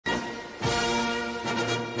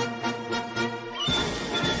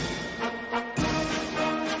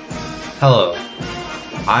Hello,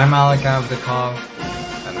 I'm Alec Avdakov,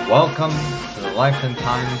 and welcome to the life and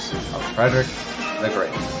times of Frederick the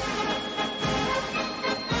Great.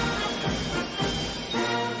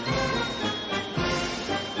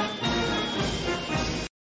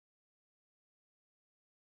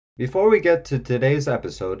 Before we get to today's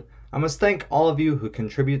episode, I must thank all of you who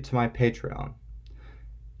contribute to my Patreon.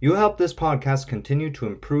 You help this podcast continue to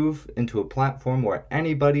improve into a platform where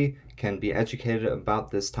anybody can be educated about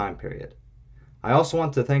this time period. I also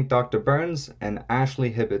want to thank Dr. Burns and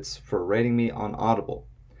Ashley Hibbets for rating me on Audible.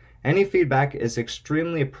 Any feedback is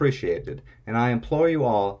extremely appreciated, and I implore you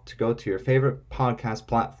all to go to your favorite podcast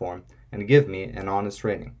platform and give me an honest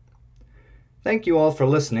rating. Thank you all for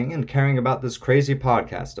listening and caring about this crazy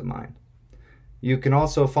podcast of mine. You can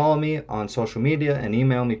also follow me on social media and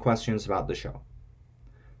email me questions about the show.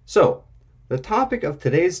 So, the topic of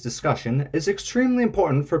today's discussion is extremely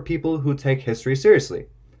important for people who take history seriously.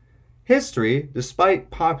 History,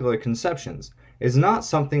 despite popular conceptions, is not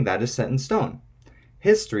something that is set in stone.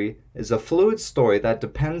 History is a fluid story that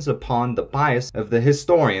depends upon the bias of the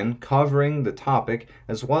historian covering the topic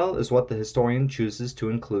as well as what the historian chooses to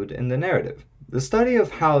include in the narrative. The study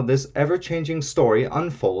of how this ever-changing story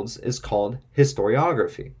unfolds is called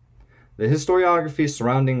historiography. The historiography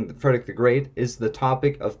surrounding Frederick the Great is the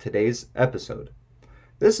topic of today's episode.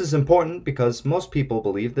 This is important because most people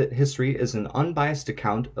believe that history is an unbiased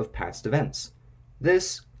account of past events.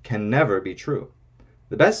 This can never be true.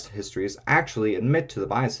 The best histories actually admit to the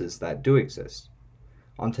biases that do exist.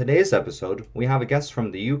 On today's episode, we have a guest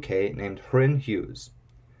from the UK named Rhun Hughes.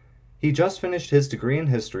 He just finished his degree in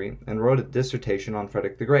history and wrote a dissertation on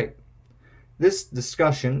Frederick the Great. This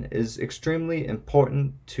discussion is extremely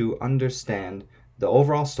important to understand the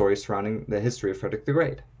overall story surrounding the history of Frederick the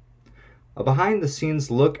Great. A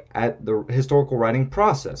behind-the-scenes look at the historical writing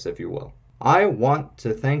process, if you will. I want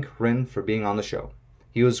to thank Rhun for being on the show.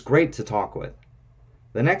 He was great to talk with.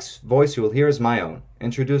 The next voice you will hear is my own,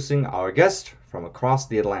 introducing our guest from across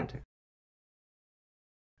the Atlantic.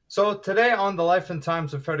 So today on the Life and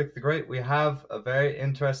Times of Frederick the Great, we have a very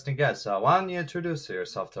interesting guest. Why don't you introduce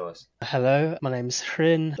yourself to us? Hello, my name's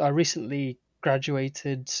Rhun. I recently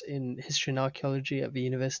graduated in history and archaeology at the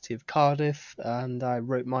University of Cardiff, and I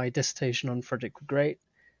wrote my dissertation on Frederick the Great.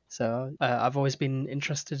 So I've always been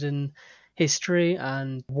interested in history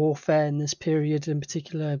and warfare in this period, in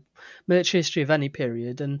particular military history of any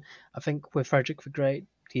period. And I think with Frederick the Great,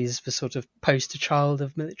 he's the sort of poster child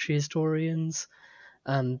of military historians,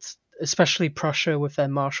 and especially Prussia with their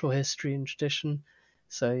martial history and tradition.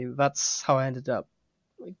 So that's how I ended up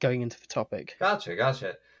going into the topic.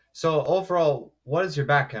 Gotcha. So overall, what is your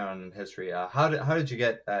background in history? How did you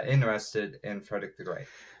get interested in Frederick the Great?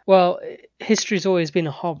 Well, history's always been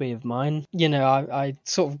a hobby of mine. You know, I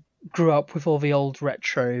sort of grew up with all the old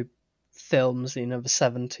retro films, you know, the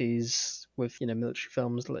 70s with, you know, military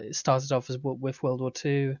films. It started off with World War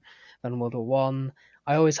II and World War One.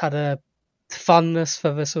 I always had a fondness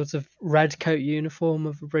for the sort of red coat uniform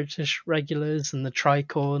of the British regulars and the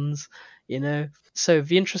tricorns, you know. So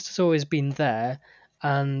the interest has always been there,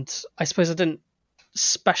 and I suppose I didn't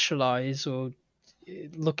specialise or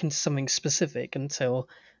look into something specific until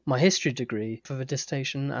my history degree for the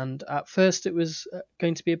dissertation. And at first it was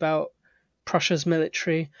going to be about Prussia's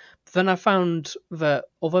military. But then I found that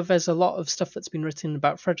although there's a lot of stuff that's been written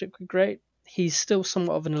about Frederick the Great, he's still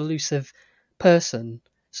somewhat of an elusive person.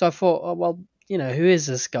 So I thought, oh, well, you know, who is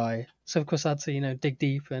this guy? So of course I had to, you know, dig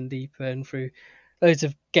deeper and deeper and through loads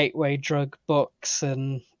of gateway drug books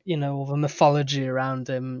and, you know, all the mythology around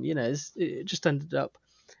him. You know, it just ended up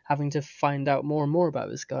having to find out more and more about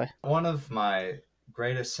this guy. One of my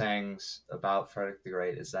greatest sayings about Frederick the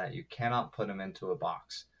Great is that you cannot put him into a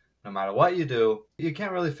box. No matter what you do, you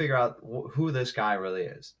can't really figure out who this guy really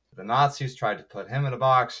is. The Nazis tried to put him in a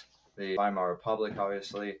box, the Weimar Republic,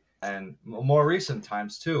 obviously, and more recent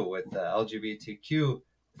times too, with the LGBTQ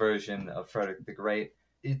version of Frederick the Great.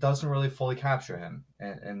 It doesn't really fully capture him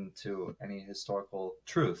into any historical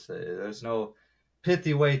truth. There's no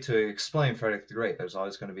pithy way to explain Frederick the Great. There's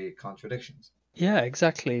always going to be contradictions. Yeah,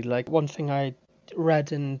 exactly. Like one thing I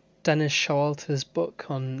read in Dennis Showalter's book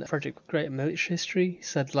on Frederick the Great military history, he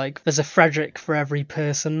said, like, there's a Frederick for every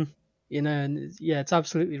person, you know. And yeah, it's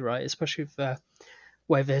absolutely right, especially with the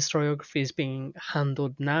way the historiography is being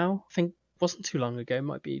handled now. I think it wasn't too long ago, it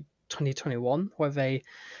might be 2021,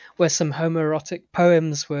 where some homoerotic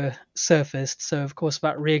poems were surfaced. So of course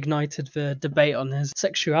that reignited the debate on his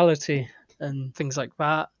sexuality and things like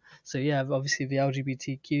that. So yeah, obviously the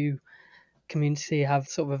LGBTQ community have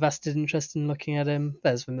sort of a vested interest in looking at him.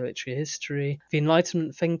 There's the military history, the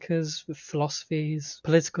Enlightenment thinkers with philosophies,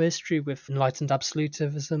 political history with enlightened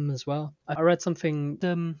absolutism as well. I read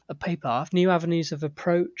something, a paper, New Avenues of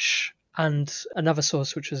Approach, and another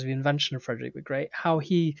source, which was the invention of Frederick the Great, how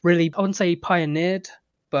he really, I wouldn't say he pioneered,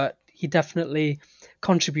 but he definitely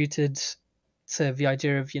contributed to the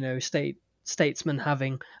idea of, statesmen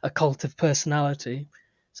having a cult of personality.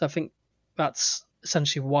 So I think that's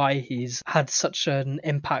essentially why he's had such an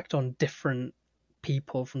impact on different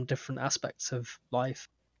people from different aspects of life.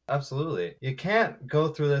 Absolutely. You can't go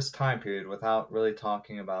through this time period without really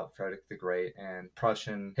talking about Frederick the Great and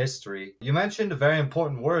Prussian history. You mentioned a very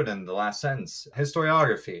important word in the last sentence,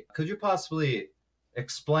 historiography. Could you possibly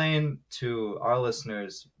explain to our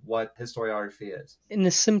listeners what historiography is? In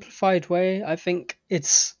a simplified way, I think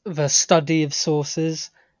it's the study of sources.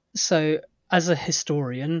 So as a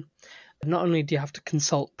historian, not only do you have to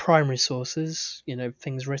consult primary sources,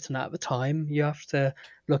 things written at the time, you have to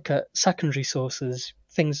look at secondary sources,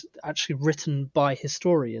 things actually written by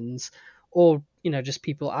historians or, just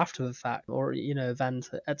people after the fact or, event,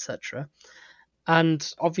 etc.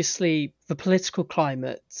 And obviously the political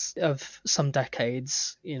climate of some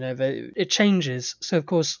decades, it changes. So of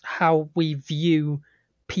course, how we view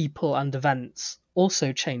people and events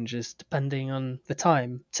also changes depending on the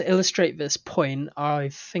time. To illustrate this point, I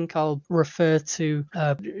think I'll refer to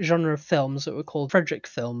a genre of films that were called Frederick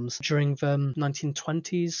films during the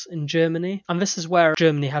 1920s in Germany. And this is where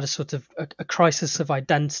Germany had a sort of a crisis of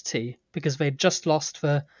identity because they'd just lost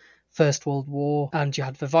the First World War, and you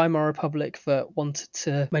had the Weimar Republic that wanted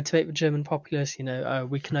to motivate the German populace,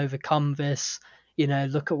 we can overcome this,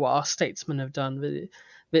 look at what our statesmen have done.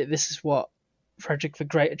 This is what Frederick the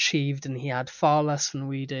Great achieved, and he had far less than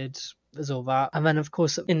we did. There's all that. And then, of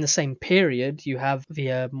course, in the same period, you have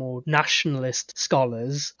the more nationalist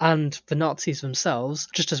scholars and the Nazis themselves,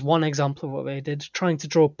 just as one example of what they did, trying to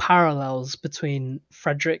draw parallels between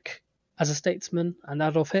Frederick as a statesman and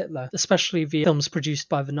Adolf Hitler, especially the films produced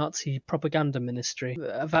by the Nazi propaganda ministry.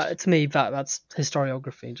 That, to me, that's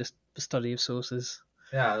historiography, just the study of sources.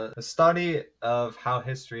 Yeah, the study of how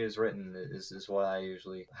history is written is what I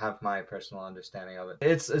usually have my personal understanding of it.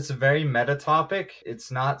 It's a very meta topic.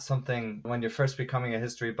 It's not something, when you're first becoming a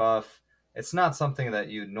history buff, it's not something that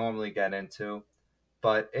you normally get into,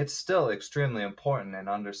 but it's still extremely important in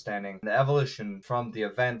understanding the evolution from the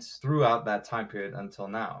events throughout that time period until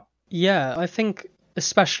now. Yeah, I think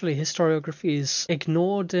especially historiography is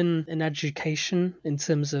ignored in education in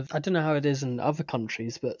terms of, I don't know how it is in other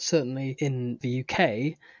countries, but certainly in the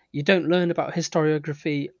UK, you don't learn about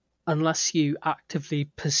historiography unless you actively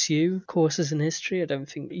pursue courses in history. I don't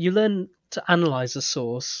think you learn to analyze a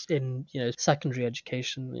source in, secondary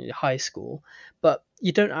education, high school, but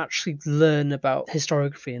you don't actually learn about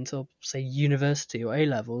historiography until, say, university or A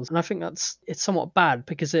levels. And I think it's somewhat bad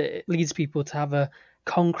because it leads people to have a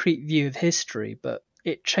concrete view of history, but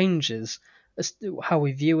it changes as to how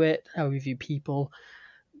we view it, how we view people.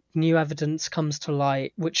 New evidence comes to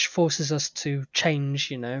light, which forces us to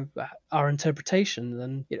change, our interpretations,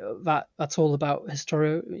 and that's all about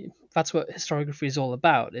That's what historiography is all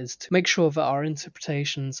about: is to make sure that our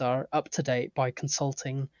interpretations are up to date by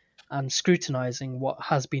consulting and scrutinizing what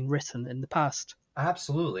has been written in the past.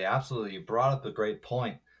 Absolutely, absolutely. You brought up a great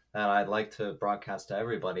point that I'd like to broadcast to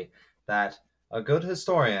everybody, that a good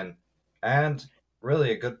historian, and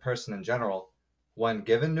really a good person in general, when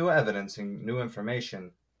given new evidence and new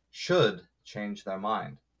information, should change their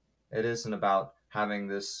mind. It isn't about having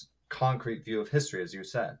this concrete view of history, as you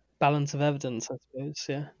said. Balance of evidence, I suppose,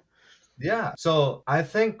 yeah. Yeah, so I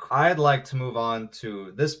think I'd like to move on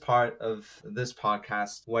to this part of this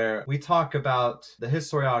podcast where we talk about the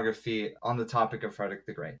historiography on the topic of Frederick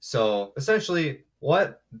the Great. So essentially,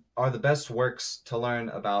 what are the best works to learn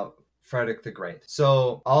about Frederick the Great?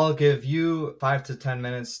 So I'll give you 5 to 10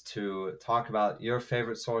 minutes to talk about your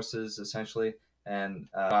favorite sources, essentially, and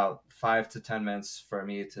about 5 to 10 minutes for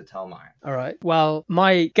me to tell mine. All right. Well,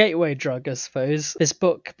 my gateway drug, I suppose, this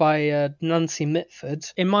book by Nancy Mitford.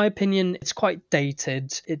 In my opinion, it's quite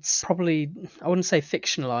dated. It's probably, I wouldn't say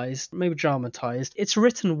fictionalized, maybe dramatized. It's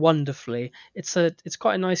written wonderfully. It's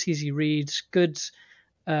quite a nice, easy read. Good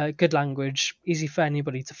language, easy for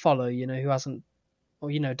anybody to follow. Who hasn't,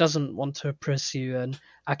 or doesn't want to pursue an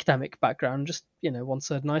academic background. Just wants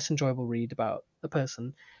a nice, enjoyable read about a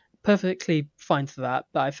person. Perfectly fine for that,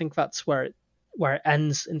 but I think that's where it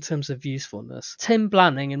ends in terms of usefulness. Tim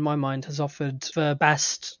Blanning, in my mind, has offered the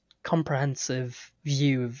best comprehensive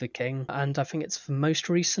view of the king, and I think it's the most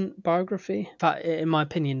recent biography. That, in my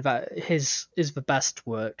opinion, that his is the best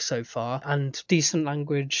work so far, and decent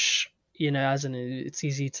language, as in it's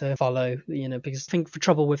easy to follow, because I think the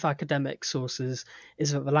trouble with academic sources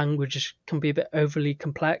is that the language can be a bit overly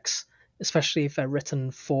complex, especially if they're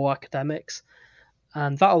written for academics.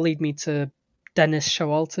 And that'll lead me to Dennis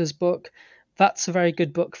Showalter's book. That's a very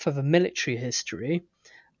good book for the military history.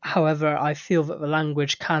 However, I feel that the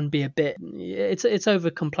language can be a bit it's over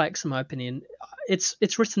complex in my opinion.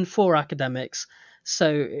 It's written for academics,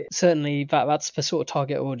 so certainly that's the sort of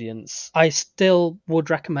target audience. I still would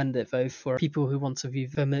recommend it though for people who want to view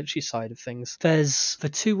the military side of things. There's the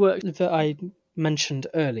two works that I mentioned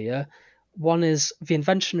earlier. One is The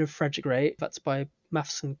Invention of Frederick the Great. That's by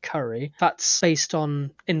Matheson Curry. That's based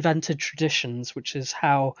on invented traditions, which is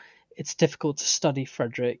how it's difficult to study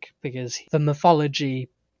Frederick because the mythology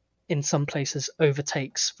in some places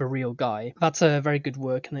overtakes the real guy. That's a very good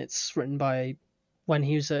work, and it's written by when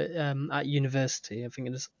he was at university. I think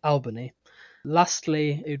it is Albany.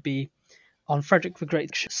 Lastly, it would be on Frederick the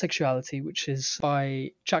Great's Sexuality, which is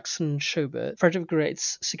by Jackson Schobert. Frederick the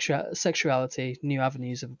Great's Sexuality, New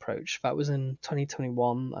Avenues of Approach. That was in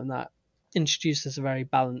 2021, and that introduces a very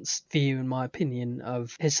balanced view, in my opinion,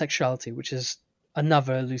 of his sexuality, which is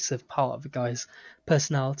another elusive part of the guy's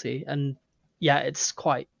personality. And yeah, it's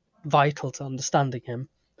quite vital to understanding him.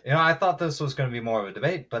 I thought this was going to be more of a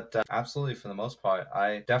debate, but absolutely, for the most part,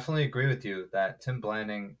 I definitely agree with you that Tim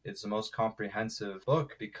Blanding is the most comprehensive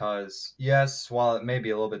book because, yes, while it may be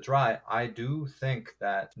a little bit dry, I do think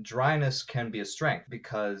that dryness can be a strength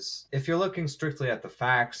because if you're looking strictly at the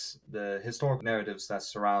facts, the historical narratives that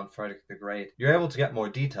surround Frederick the Great, you're able to get more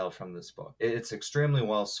detail from this book. It's extremely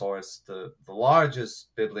well sourced, the largest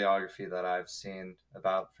bibliography that I've seen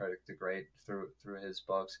about Frederick the Great through his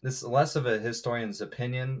books. This is less of a historian's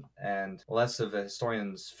opinion and less of a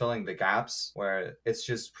historian's filling the gaps where it's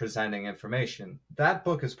just presenting information. That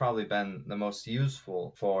book has probably been the most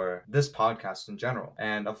useful for this podcast in general.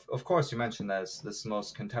 And of course, you mentioned that this is the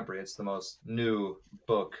most contemporary, it's the most new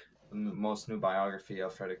book, the most new biography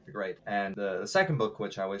of Frederick the Great. And the second book,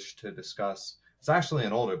 which I wish to discuss, it's actually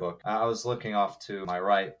an older book. I was looking off to my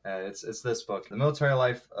right. It's this book, The Military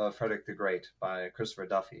Life of Frederick the Great by Christopher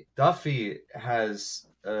Duffy. Duffy has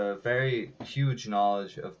a very huge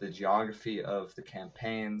knowledge of the geography of the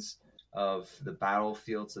campaigns, of the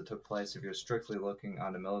battlefields that took place if you're strictly looking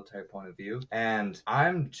on a military point of view. And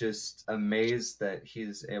I'm just amazed that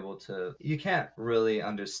he's able to... You can't really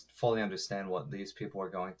fully understand what these people were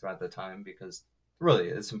going through at the time because really,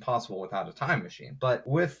 it's impossible without a time machine. But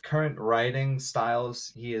with current writing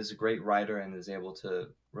styles, he is a great writer and is able to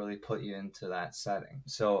really put you into that setting.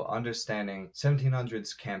 So understanding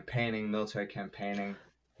 1700s campaigning, military campaigning,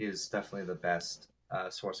 he is definitely the best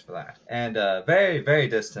source for that. And very, very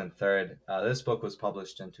distant third, this book was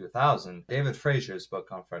published in 2000, David Fraser's book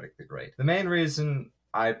on Frederick the Great. The main reason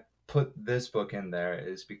I put this book in there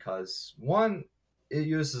is because, one, it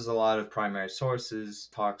uses a lot of primary sources,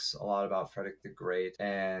 talks a lot about Frederick the Great,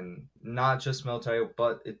 and not just military,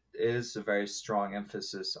 but it is a very strong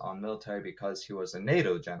emphasis on military because he was a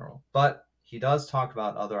NATO general. But he does talk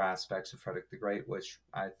about other aspects of Frederick the Great, which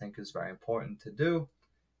I think is very important to do.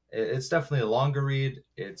 It's definitely a longer read.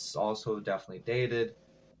 It's also definitely dated.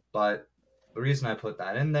 But the reason I put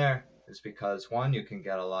that in there is because, one, you can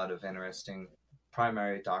get a lot of interesting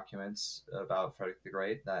primary documents about Frederick the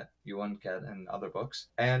Great that you wouldn't get in other books.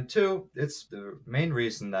 And two, it's the main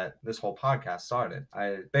reason that this whole podcast started.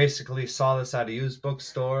 I basically saw this at a used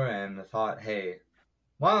bookstore and thought, hey,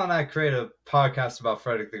 why don't I create a podcast about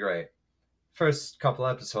Frederick the Great? First couple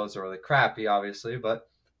episodes are really crappy, obviously, but,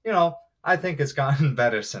 I think it's gotten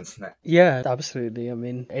better since then. Yeah, absolutely. I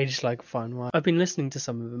mean, aged like a fine wine. I've been listening to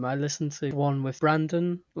some of them. I listened to one with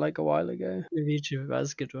Brandon like a while ago. The YouTuber,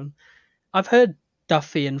 that's a good one. I've heard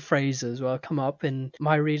Duffy and Fraser as well come up in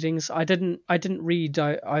my readings. I didn't read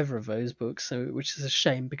either of those books, which is a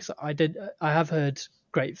shame because I have heard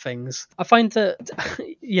great things. I find that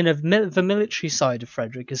the military side of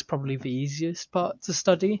Frederick is probably the easiest part to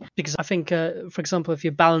study because I think, for example, if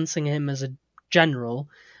you're balancing him as a general,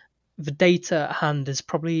 the data at hand is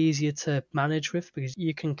probably easier to manage with because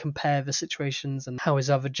you can compare the situations and how his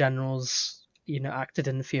other generals, acted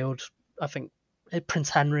in the field. I think Prince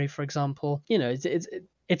Henry, for example,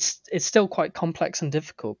 it's still quite complex and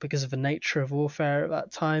difficult because of the nature of warfare at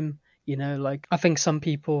that time. I think some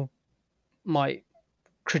people might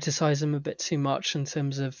criticize him a bit too much in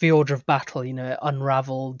terms of the order of battle, it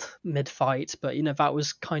unraveled mid-fight, but that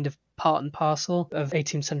was kind of part and parcel of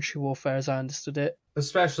 18th century warfare as I understood it.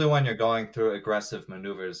 Especially when you're going through aggressive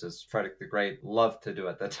maneuvers, as Frederick the Great loved to do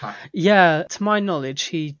at the time. Yeah, to my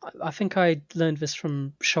knowledge, I think I learned this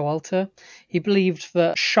from Showalter. He believed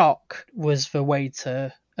that shock was the way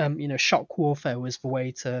to shock warfare was the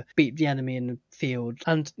way to beat the enemy in the field.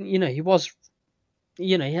 And, he was,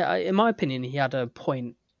 in my opinion, he had a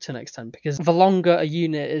point to an extent, because the longer a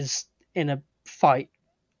unit is in a fight,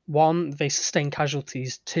 one, they sustain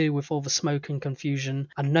casualties. Two, with all the smoke and confusion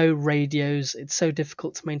and no radios, it's so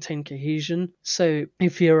difficult to maintain cohesion. So he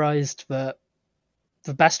theorized that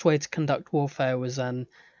the best way to conduct warfare was an,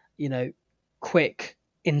 quick,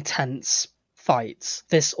 intense fights.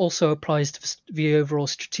 This also applies to the overall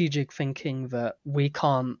strategic thinking that we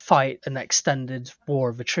can't fight an extended war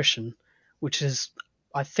of attrition, which is,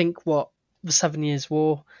 I think, what the 7 Years'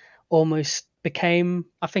 War almost became.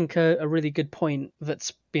 I think a really good point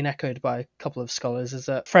that's been echoed by a couple of scholars is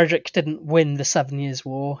that Frederick didn't win the 7 Years'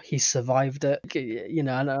 War, he survived it. And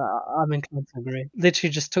I'm inclined to agree.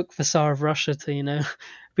 Literally just took the Tsar of Russia to,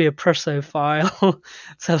 be a Prussophile.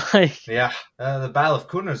 So yeah, the Battle of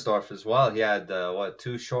Kunersdorf as well. He had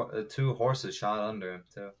two horses shot under him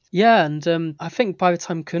too. Yeah, and I think by the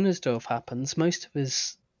time Kunersdorf happens, most of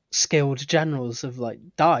his skilled generals have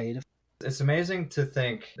died. It's amazing to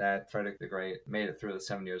think that Frederick the Great made it through the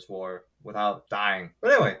 7 Years' War without dying.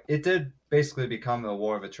 But anyway, it did basically become a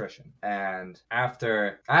war of attrition. And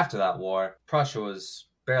after that war, Prussia was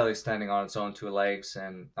barely standing on its own two legs.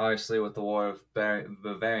 And obviously with the War of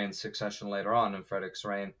Bavarian Succession later on in Frederick's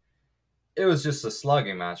reign, it was just a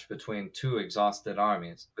slugging match between two exhausted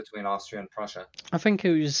armies, between Austria and Prussia. I think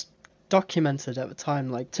it was documented at the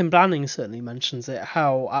time, Tim Banning certainly mentions it,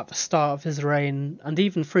 how at the start of his reign, and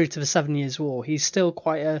even through to the 7 Years' War, he's still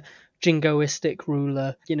quite a jingoistic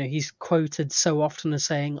ruler. He's quoted so often as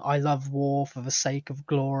saying, "I love war for the sake of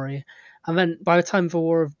glory." And then by the time of the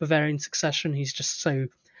War of Bavarian Succession, he's just so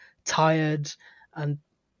tired, and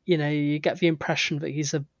you get the impression that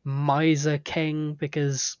he's a miser king,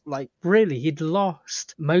 because really he'd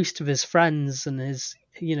lost most of his friends and his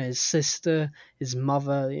sister, his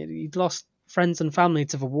mother. He'd lost friends and family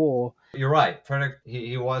to the war. You're right. Frederick,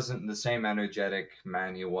 he wasn't the same energetic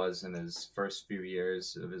man he was in his first few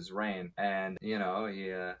years of his reign. And,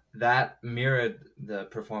 that mirrored the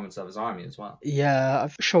performance of his army as well. Yeah,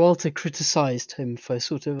 Showalter criticized him for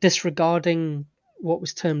sort of disregarding what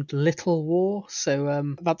was termed little war.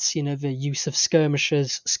 So that's, the use of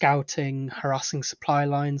skirmishers, scouting, harassing supply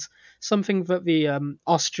lines, something that the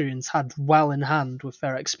Austrians had well in hand with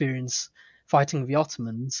their experience fighting the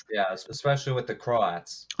Ottomans. Yeah, especially with the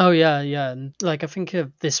Croats. Oh, yeah. And I think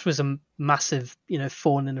this was a massive,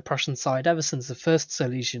 thorn in the Prussian side ever since the First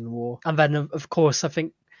Silesian War. And then, of course, I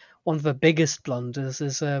think one of the biggest blunders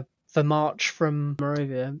is the march from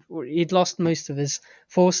Moravia. He'd lost most of his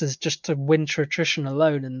forces just to winter attrition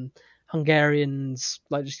alone, and Hungarians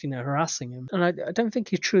harassing him. And I don't think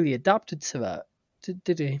he truly adapted to that,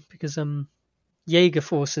 did he? Because Jaeger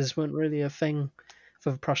forces weren't really a thing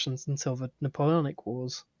for the Prussians until the Napoleonic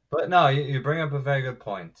Wars. But no, you bring up a very good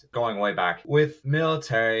point, going way back. With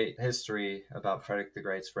military history about Frederick the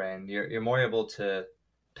Great's reign, you're more able to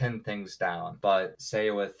pin things down. But say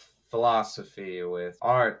with philosophy, with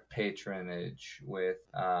art patronage, with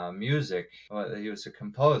music, he was a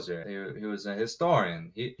composer, he was a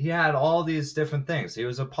historian, he had all these different things. He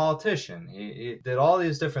was a politician, he did all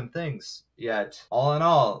these different things, yet all in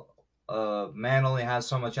all, man only has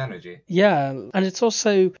so much energy. Yeah, and it's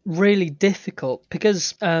also really difficult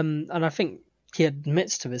because, and I think he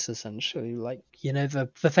admits to this essentially,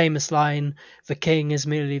 the famous line, "The king is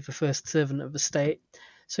merely the first servant of the state."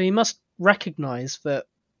 So he must recognize that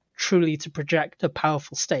truly to project a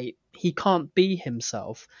powerful state, he can't be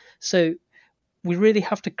himself. So we really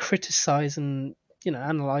have to criticize and,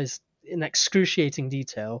 analyze in excruciating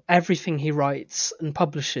detail everything he writes and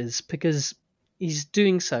publishes, because he's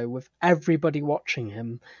doing so with everybody watching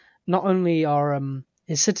him. Not only are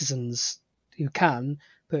his citizens who can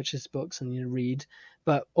purchase books and read,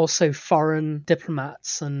 but also foreign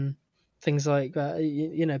diplomats and things like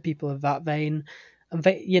that, people of that vein. And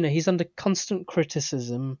he's under constant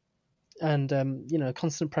criticism and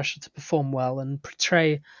constant pressure to perform well and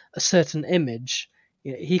portray a certain image.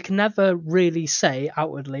 He can never really say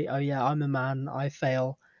outwardly, "Oh yeah, I'm a man, I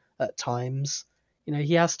fail at times."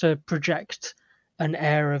 He has to project an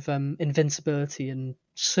air of invincibility and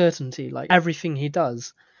certainty, like everything he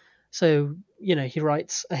does. So, he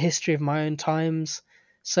writes A History of My Own Times.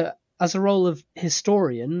 So as a role of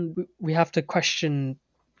historian, we have to question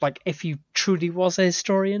if he truly was a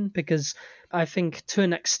historian, because I think to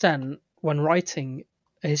an extent, when writing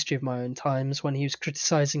A History of My Own Times, when he was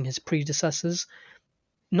criticizing his predecessors,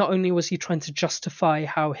 not only was he trying to justify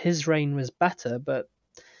how his reign was better, but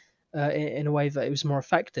in a way that it was more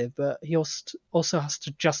effective, but he also has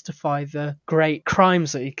to justify the great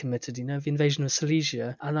crimes that he committed, the invasion of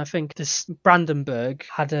Silesia. And I think this Brandenburg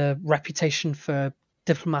had a reputation for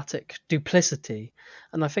diplomatic duplicity,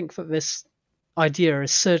 and I think that this idea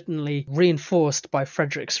is certainly reinforced by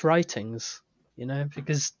Frederick's writings,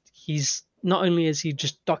 because he's not only is he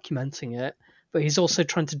just documenting it, but he's also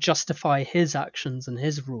trying to justify his actions and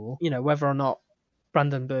his rule, whether or not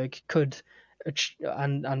Brandenburg could,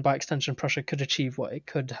 and by extension Prussia, could achieve what it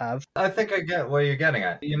could have. I think I get where you're getting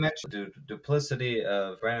at. You mentioned the duplicity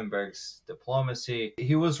of Brandenburg's diplomacy.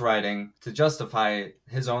 He was writing to justify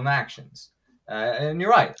his own actions. And you're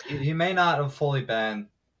right. He may not have fully been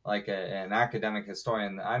like an academic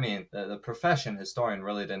historian. I mean, the profession historian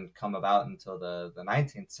really didn't come about until the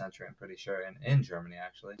 19th century, I'm pretty sure, in Germany,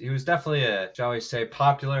 actually. He was definitely a, shall we say,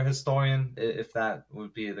 popular historian, if that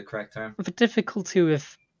would be the correct term. The difficulty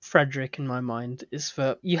with Frederick, in my mind, is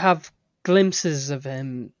that you have glimpses of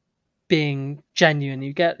him being genuine.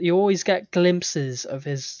 You always get glimpses of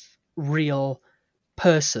his real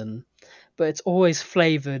person, but it's always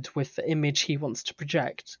flavored with the image he wants to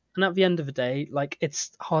project. And at the end of the day,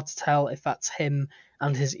 it's hard to tell if that's him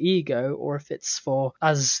and his ego, or if it's for,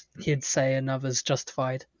 as he'd say and others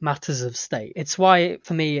justified, matters of state. It's why,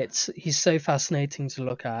 for me, he's so fascinating to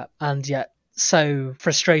look at, and yet so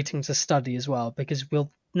frustrating to study as well, because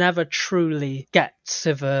we'll never truly get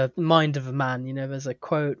to the mind of a man. There's a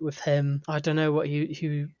quote with him, I don't know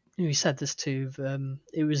who said this to,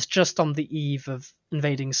 it was just on the eve of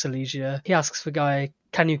invading Silesia. He asks the guy,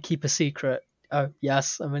 can you keep a secret? Oh,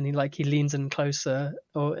 yes. And then he leans in closer,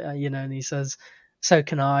 or and he says, so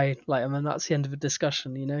can I. That's the end of the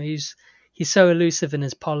discussion. He's so elusive in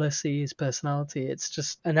his policy, his personality. It's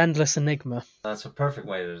just an endless enigma. That's a perfect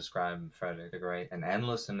way to describe Frederick the Great. An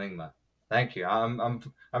endless enigma. Thank you. I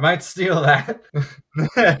might steal that.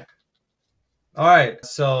 All right.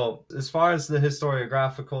 So as far as the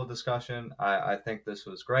historiographical discussion, I think this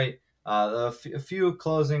was great. A few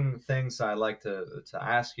closing things I'd like to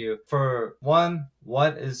ask you. For one,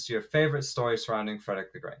 what is your favorite story surrounding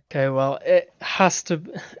Frederick the Great? Okay, well,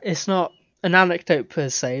 it's not an anecdote per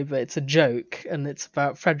se, but it's a joke, and it's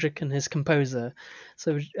about Frederick and his composer.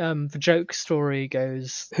 So the joke story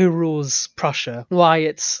goes, who rules Prussia? Why,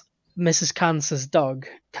 it's Mrs. Kanz's dog.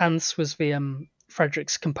 Kanz was the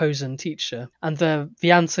Frederick's composer and teacher, and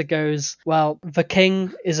the answer goes, well, the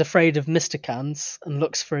king is afraid of Mr. Kanz and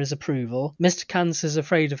looks for his approval. Mr. Kanz is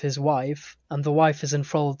afraid of his wife, and the wife is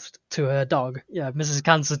enthralled to her dog. Yeah, Mrs.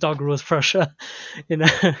 Kanz's dog rules Prussia.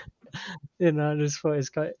 I just thought it was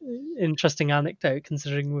quite interesting anecdote,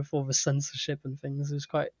 considering with all the censorship and things. It was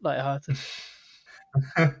quite lighthearted.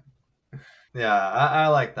 Yeah, I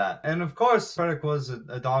like that. And of course, Frederick was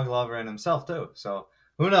a dog lover in himself too, so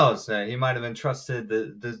who knows? He might have entrusted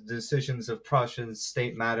the decisions of Prussia's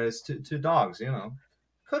state matters to dogs, It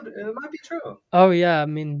might be true. Oh, yeah, I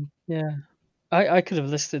mean, yeah. I could have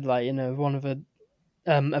listed, one of the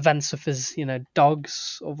events with his,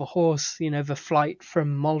 dogs or the horse, the flight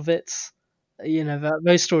from Molwitz.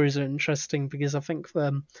 Those stories are interesting because I think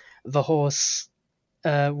the horse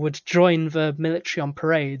would join the military on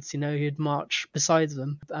parades. He'd march beside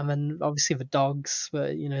them, and then obviously the dogs,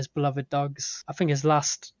 his beloved dogs. I think his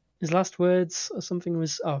last words or something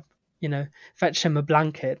was, fetch him a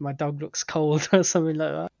blanket, my dog looks cold, or something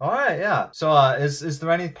like that. All right, yeah. So is there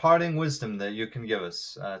any parting wisdom that you can give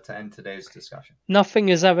us to end today's discussion? Nothing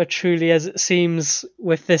is ever truly as it seems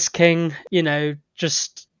with this king.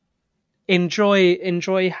 Just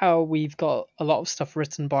enjoy how we've got a lot of stuff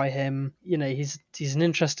written by him. He's an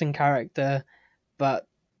interesting character, but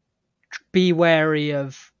be wary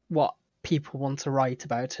of what people want to write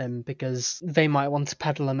about him, because they might want to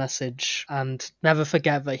peddle a message, and never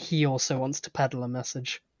forget that he also wants to peddle a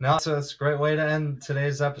message. No, so that's a great way to end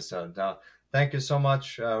today's episode. Thank you so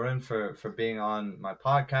much, Rhun, for being on my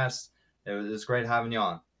podcast. It was great having you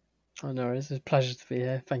on. Oh, no, it's a pleasure to be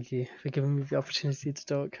here. Thank you for giving me the opportunity to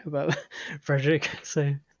talk about Frederick.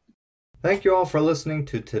 Thank you all for listening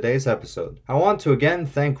to today's episode. I want to again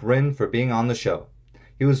thank Rhun for being on the show.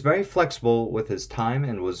 He was very flexible with his time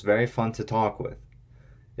and was very fun to talk with.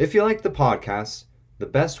 If you like the podcast, the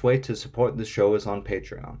best way to support the show is on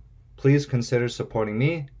Patreon. Please consider supporting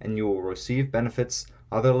me, and you will receive benefits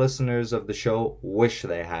other listeners of the show wish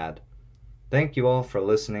they had. Thank you all for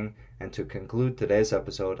listening, and to conclude today's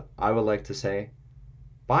episode, I would like to say,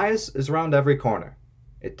 bias is around every corner.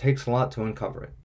 It takes a lot to uncover it.